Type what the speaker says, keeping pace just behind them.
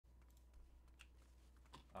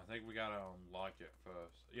I think we gotta unlock it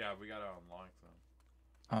first. Yeah, we gotta unlock them.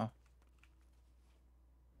 Huh.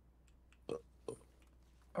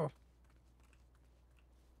 Oh.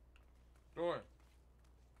 Door.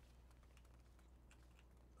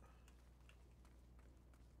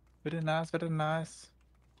 Very nice, very nice.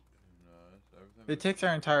 Nice. Everything It but takes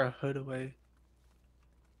our entire hood away.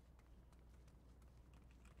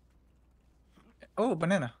 Oh,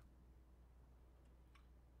 banana.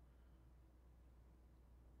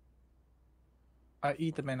 I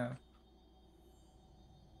eat the banana.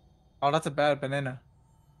 Oh, that's a bad banana.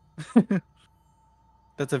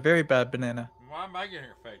 That's a very bad banana. why am I getting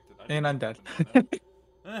affected? I And didn't I'm eat the dead.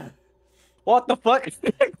 banana. What the fuck?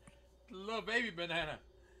 Little baby banana.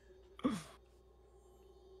 Look.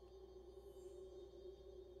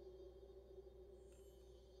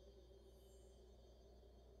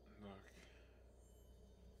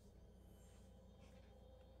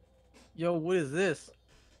 Yo, what is this?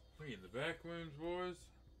 We in the back rooms, boys.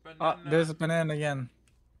 Ah, Banana. there's a banana again.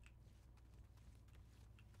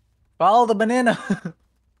 Follow the banana.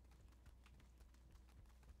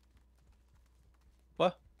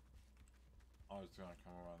 What? Oh, it's gonna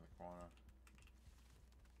come around the corner.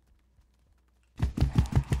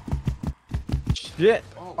 Shit.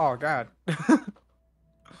 Oh. Oh, God.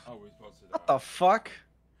 Oh, we're supposed to What die. the fuck?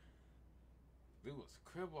 It was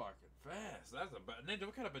crib walking fast. That's a ninja.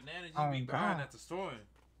 What kind of bananas you Oh, be buying God. at the store?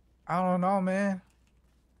 I don't know, man.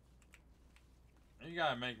 You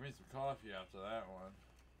gotta make me some coffee after that one.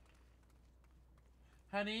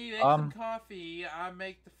 Honey, make some Um, coffee. I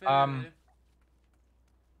make the um, food.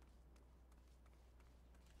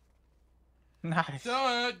 nice.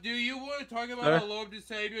 So, do you want to talk about Sir? our Lord and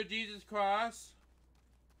Savior Jesus Christ?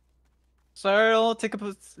 Sir, it'll take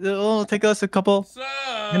us a couple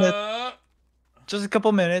minutes. Sir! Just a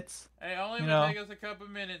couple minutes. Hey, only You will know. take us a couple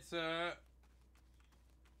minutes, sir.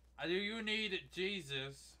 Do you need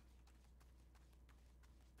Jesus?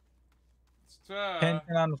 Sir? Can't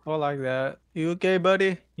get on the floor like that. You okay,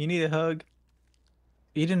 buddy? You need a hug?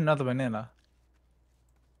 Eat another banana.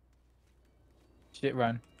 Shit,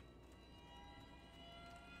 run.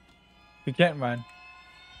 We can't run.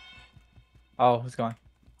 Oh, it's gone.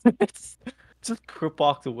 Just crip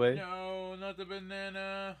walked away. No, not the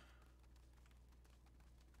banana.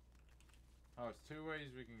 Oh, it's two ways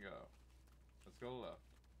we can go. Let's go left.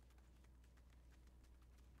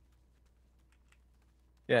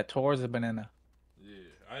 Yeah, towards the banana. Yeah,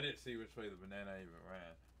 I didn't see which way the banana even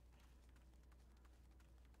ran.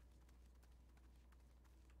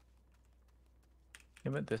 It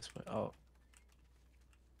went this way. Oh.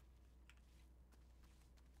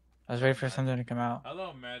 I was ready for something to come out.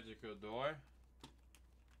 Hello, magical door.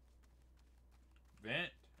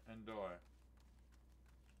 Vent and door.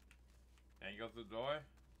 Can you go through the door?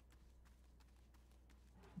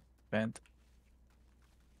 Vent.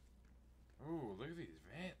 Ooh, look at these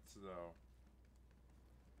vents, though.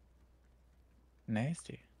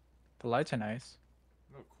 Nasty. The lights are nice.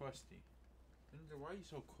 A little crusty. Ninja, why are you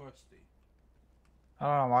so crusty? I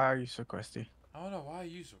don't know, why are you so crusty? I don't know, why are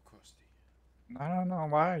you so crusty? I don't know,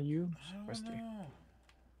 why are you I so don't crusty? know.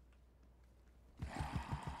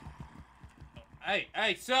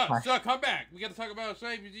 Hey, sir, Gosh. sir, come back. We gotta talk about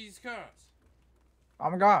Savior Jesus Christ. Oh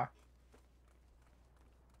my god.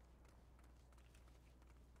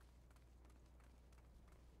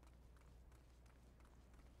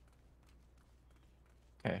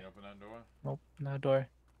 Can Okay. you open that door? Nope, no door.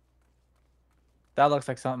 That looks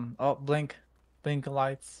like something. Oh, blink. Blink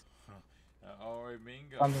lights. Alright,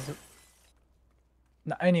 bingo.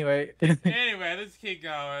 No, anyway. Anyway, let's keep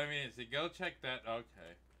going. I mean, so go check that.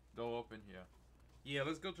 Okay. Door open here. Yeah,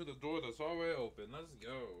 let's go to the door that's already open. Let's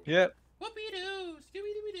go. Yep. Whoopie-doo.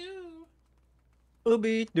 Scooby-dooby-doo.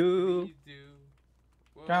 Ooby doo.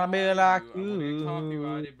 Scooby-doo. Trying to be Where like are you? I want to get you.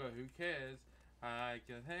 copyrighted, but who cares? I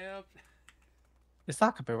can help. It's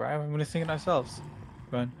not copyright. We're gonna sing it ourselves.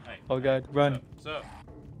 Run. Hey, Oh god, run. So,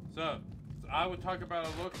 I would talk about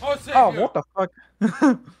a look. Oh, Savior! Oh, what the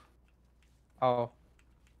fuck? Oh.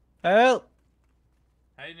 Help!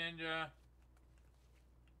 Hey, Ninja.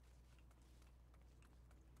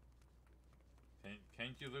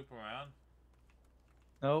 Can't you loop around?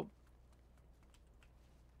 Nope.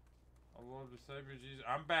 Oh, Lord the Savior Jesus.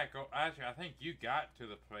 I'm back. Actually, I think you got to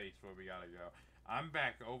the place where we gotta go. I'm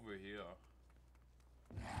back over here.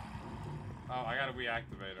 Oh, I gotta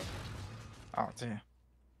reactivate him. Oh, damn.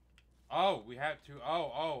 Oh, we have to.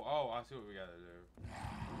 Oh, I see what we gotta do.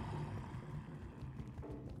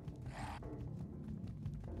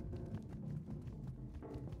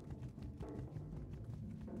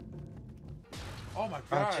 Oh my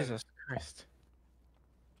god. Oh, Jesus Christ.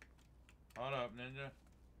 Hold up, Ninja.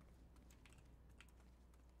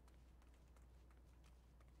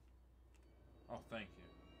 Oh, thank you.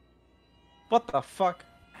 What the fuck?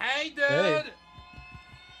 Hey, dude! Hey.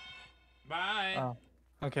 Bye! Oh.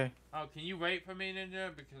 Okay. Oh, can you wait for me,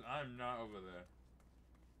 Ninja? Because I'm not over there.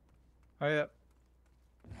 Hurry up.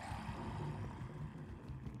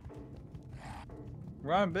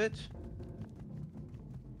 Run, bitch.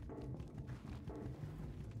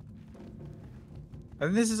 I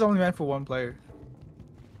think this is only meant for one player.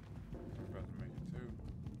 I'm about to make it too.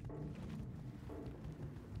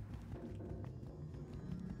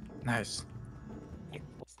 Nice.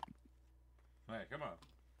 Hey, come on.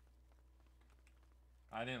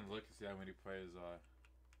 I didn't look to see how many players are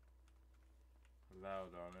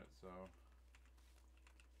allowed on it, so.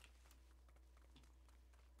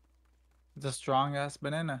 It's a strong ass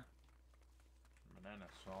banana. Banana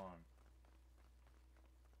song.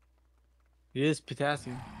 It is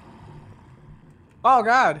potassium. Oh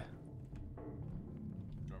god!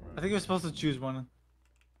 I think you're supposed to choose one.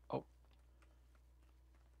 Oh.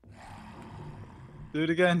 Do it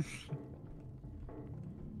again.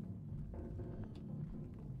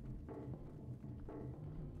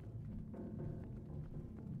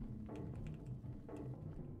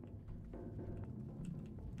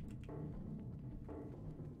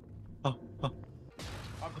 Oh, oh.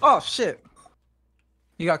 Oh shit!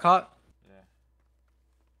 You got caught? Yeah.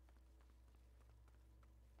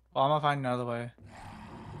 Oh, I'm gonna find another way.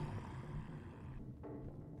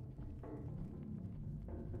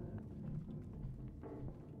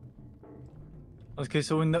 Okay,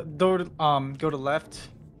 so when the door go to left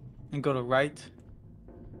and go to right.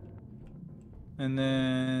 And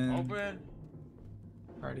then Open.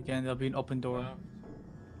 right again, there'll be an open door. Left.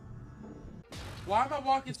 Why am I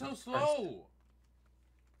walking so slow?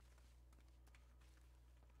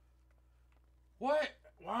 What?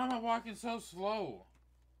 Why am I walking so slow?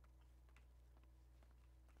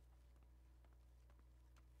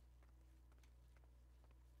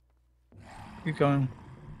 Keep going.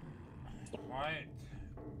 Right.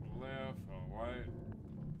 Left. Right.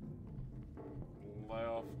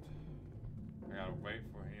 Left. I gotta wait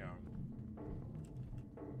for him.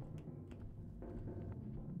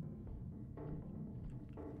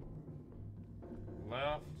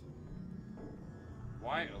 Left.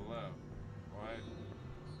 Right or left? Right.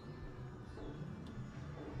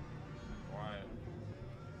 Right.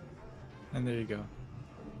 And there you go. I'm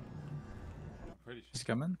pretty He's sure.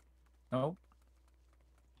 coming. No.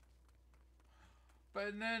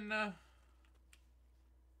 Banana.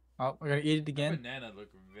 Oh, we're gonna eat it That again. banana look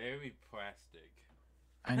very plastic.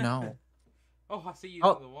 I know. Oh, I see you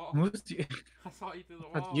Oh, through the wall. who's you? I saw you through the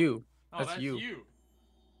That's wall. you. No, That's that's you. you.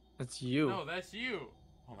 That's you. No, that's you.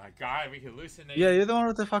 Oh my god, we hallucinated. Yeah, you're the one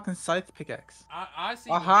with the fucking scythe pickaxe. I see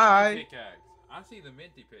Oh, the hi. minty pickaxe. I see the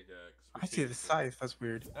minty pickaxe. I see the scythe. That's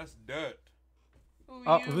weird. That's dirt. Who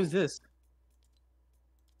Oh, you? who's this?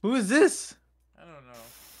 Who is this? I don't know.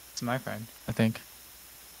 It's my friend, I think.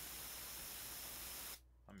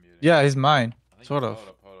 I'm muted. Yeah, he's mine. Sort of. Hold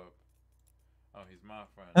up. Oh, he's my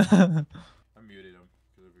friend. I muted him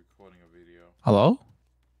because we're recording a video. Hello?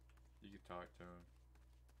 You can talk to him.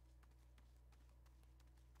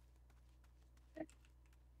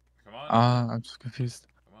 Come on. I'm just confused.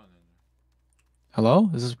 Come on, Ninja. Hello?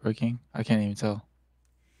 Is this working? I can't even tell.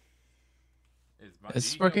 Is Is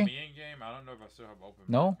this you hear working? me in game? I don't know if I still have open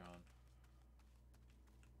No. mic on.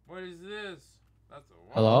 What is this? That's a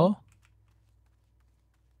wall. Hello?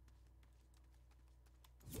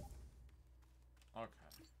 Okay.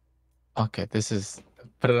 Okay, this is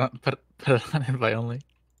put it on invite only.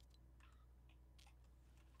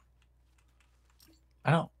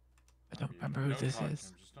 I don't remember who this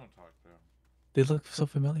is. Just don't talk to him. They look so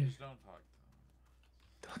familiar. Just don't talk to him.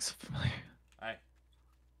 They look so familiar. Hey.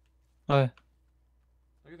 What?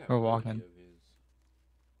 Look at that We're booty walking. of his.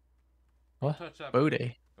 What? Go touch that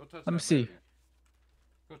Booty. Go touch Let me that see. booty.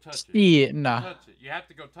 Go touch it. Yeah, nah. Touch it. You have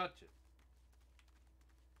to go touch it.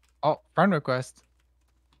 Oh, friend request.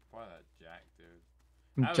 Why that Jack,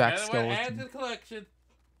 dude? Jack Add to Skeleton. the collection.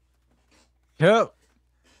 Yep.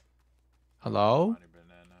 Hello? Money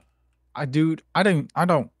banana. Dude, I don't. Are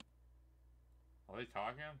they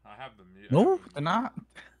talking? I have them muted. No, they're not.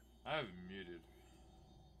 I have them muted.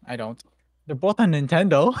 I don't. They're both on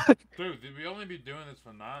Nintendo. Dude, did we only be doing this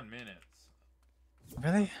for 9 minutes?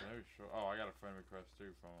 Really? Very sure. Oh, I got a friend request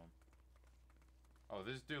too from him. Oh,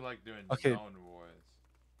 this dude like doing Okay. Zone Wars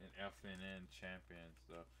and FNN champion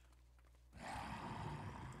stuff.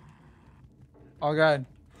 Oh god.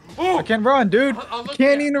 Oh! I can't run, dude. I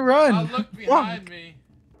Can't even run. I looked behind me.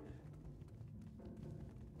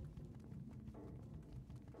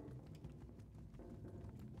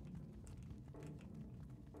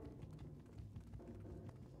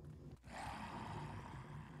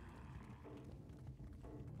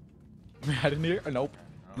 hide in here? Nope.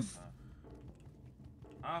 Okay.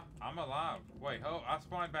 I'm alive. Wait, oh, I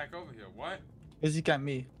spawned back over here. What? Cause you got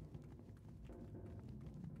me.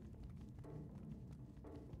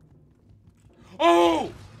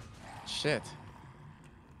 Oh! Shit.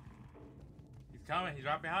 He's coming. He's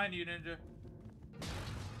right behind you, Ninja.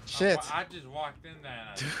 Shit. Oh, I just walked in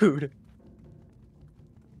there. Dude.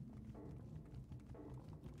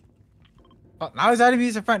 Oh, now he's out of me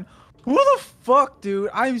as a friend. Who the fuck, dude?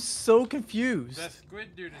 I'm so confused. That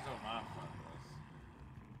squid dude is on my front list.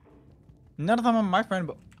 None of them are my friend,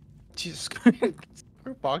 but Jesus Christ.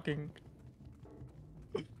 We're walking.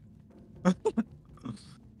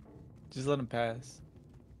 Just let him pass.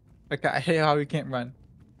 Okay, I hate how he can't run.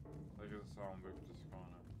 Look at the song booth this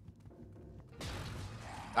corner.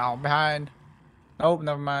 Oh, behind. Nope,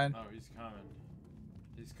 never mind. Oh, he's coming.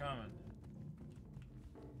 He's coming.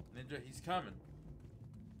 Ninja, he's coming.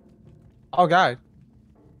 Oh God.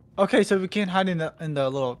 Okay, so we can't hide in the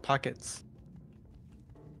little pockets.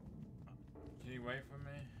 Can you wait for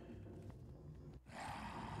me?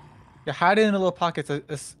 Yeah, hide it in the little pockets.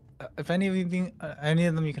 If any of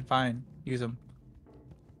them you can find, use them.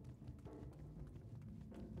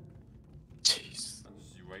 Jeez. I'll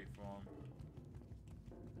just you wait for him.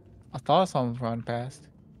 I thought someone was running past.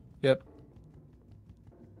 Yep.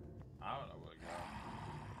 I don't know where to go.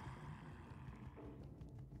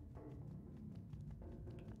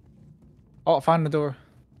 Oh, I found the door.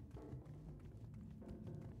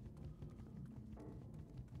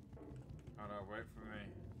 Oh no, wait for me.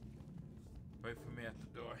 Wait for me at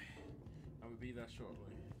the door. I will be there shortly.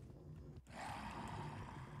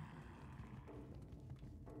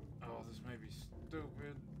 Oh, this may be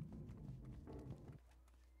stupid.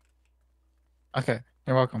 Okay,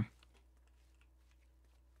 you're welcome.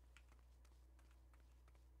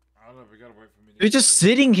 I don't know, we gotta wait for me to You're get just to the-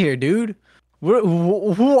 sitting here, dude.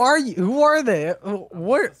 Who are you? Who are they?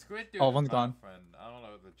 Where? The squid dude Oh, is one's my gone. friend. I don't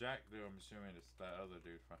know, the Jack dude, I'm assuming it's that other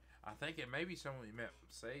dude friend. I think it may be someone we met from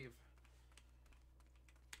Save.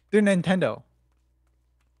 They're Nintendo.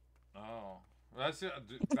 Oh. Well, that's it.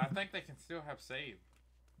 I think they can still have Save.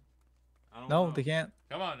 I don't No, know. they can't.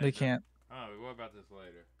 Come on, Ninja. They can't. Oh, we'll worry about this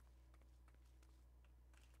later.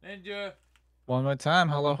 Ninja! One more time.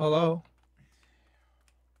 Hello, hello.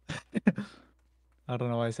 I don't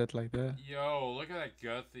know why I said it like that. Yo, look at that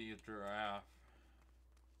guthy giraffe.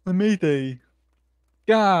 Amazing.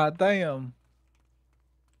 God damn.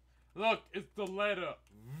 Look, it's the letter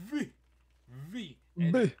V. V.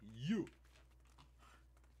 And B. U.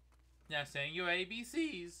 Now saying your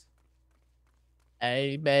ABCs.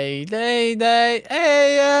 A, B, D, D, E,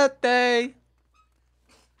 F, D.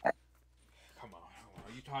 Come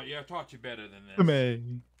on. I taught you better than this. To me.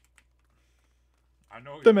 I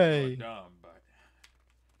know To you're me. dumb, but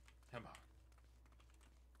come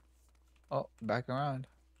on. Oh, back around.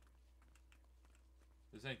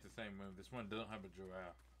 This ain't the same move. This one doesn't have a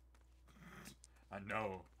giraffe. I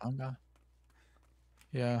know. I'm not.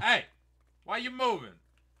 Yeah. Hey, why you moving?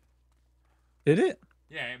 Did it?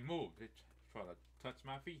 Yeah, it moved. It tried to touch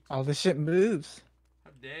my feet. Oh, this shit moves.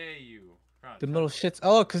 How dare you? The little shits.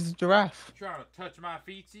 Oh, because it's giraffe. Trying to touch my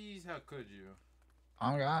feetsies? How could you?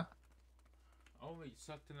 Oh, God. Only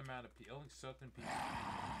certain amount of people. Only certain people.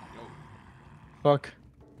 Yo, Fuck.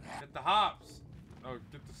 get the hops. Oh,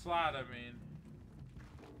 get the slide. I mean.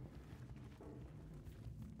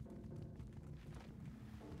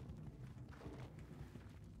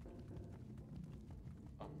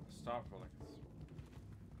 Oh, stop for like.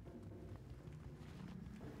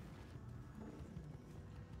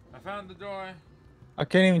 I found the door. I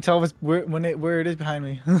can't even tell where it is behind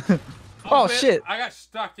me. Oh, man, shit. I got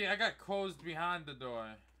stuck in. I got closed behind the door.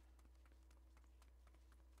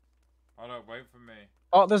 Hold up, wait for me.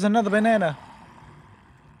 Oh, there's another banana.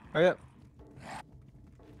 Hurry up.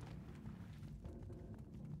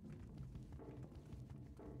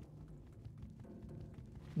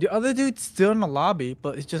 The other dude's still in the lobby,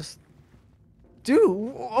 but it's just...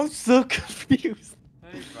 Dude, I'm so confused.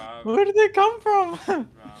 Hey, Bob. Where did they come from? Robin.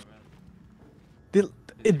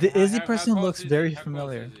 The Izzy How person close looks is he? very How close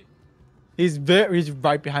familiar. is he? He's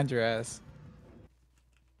right behind your ass.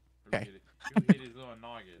 Okay. You hit his little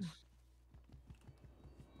noggin.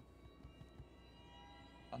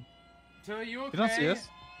 So you okay? You don't see us?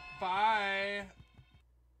 Bye.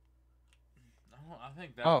 I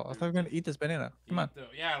think that. Oh, I thought we were gonna eat this banana. Come on.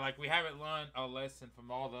 Yeah, like we haven't learned a lesson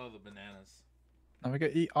from all the other bananas. Now we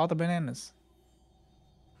gotta eat all the bananas.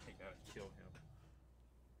 I gotta kill him.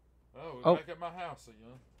 Oh, we're Oh. back at my house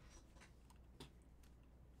again.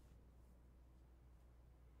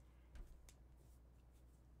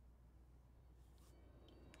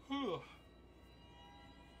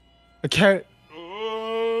 Okay.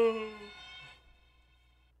 Oh.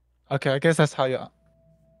 Okay, I guess that's how you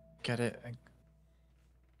get it.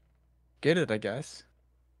 Get it, I guess.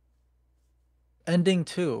 Ending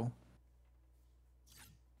 2.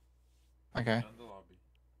 Okay. And the lobby.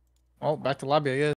 Well, back to lobby, I guess.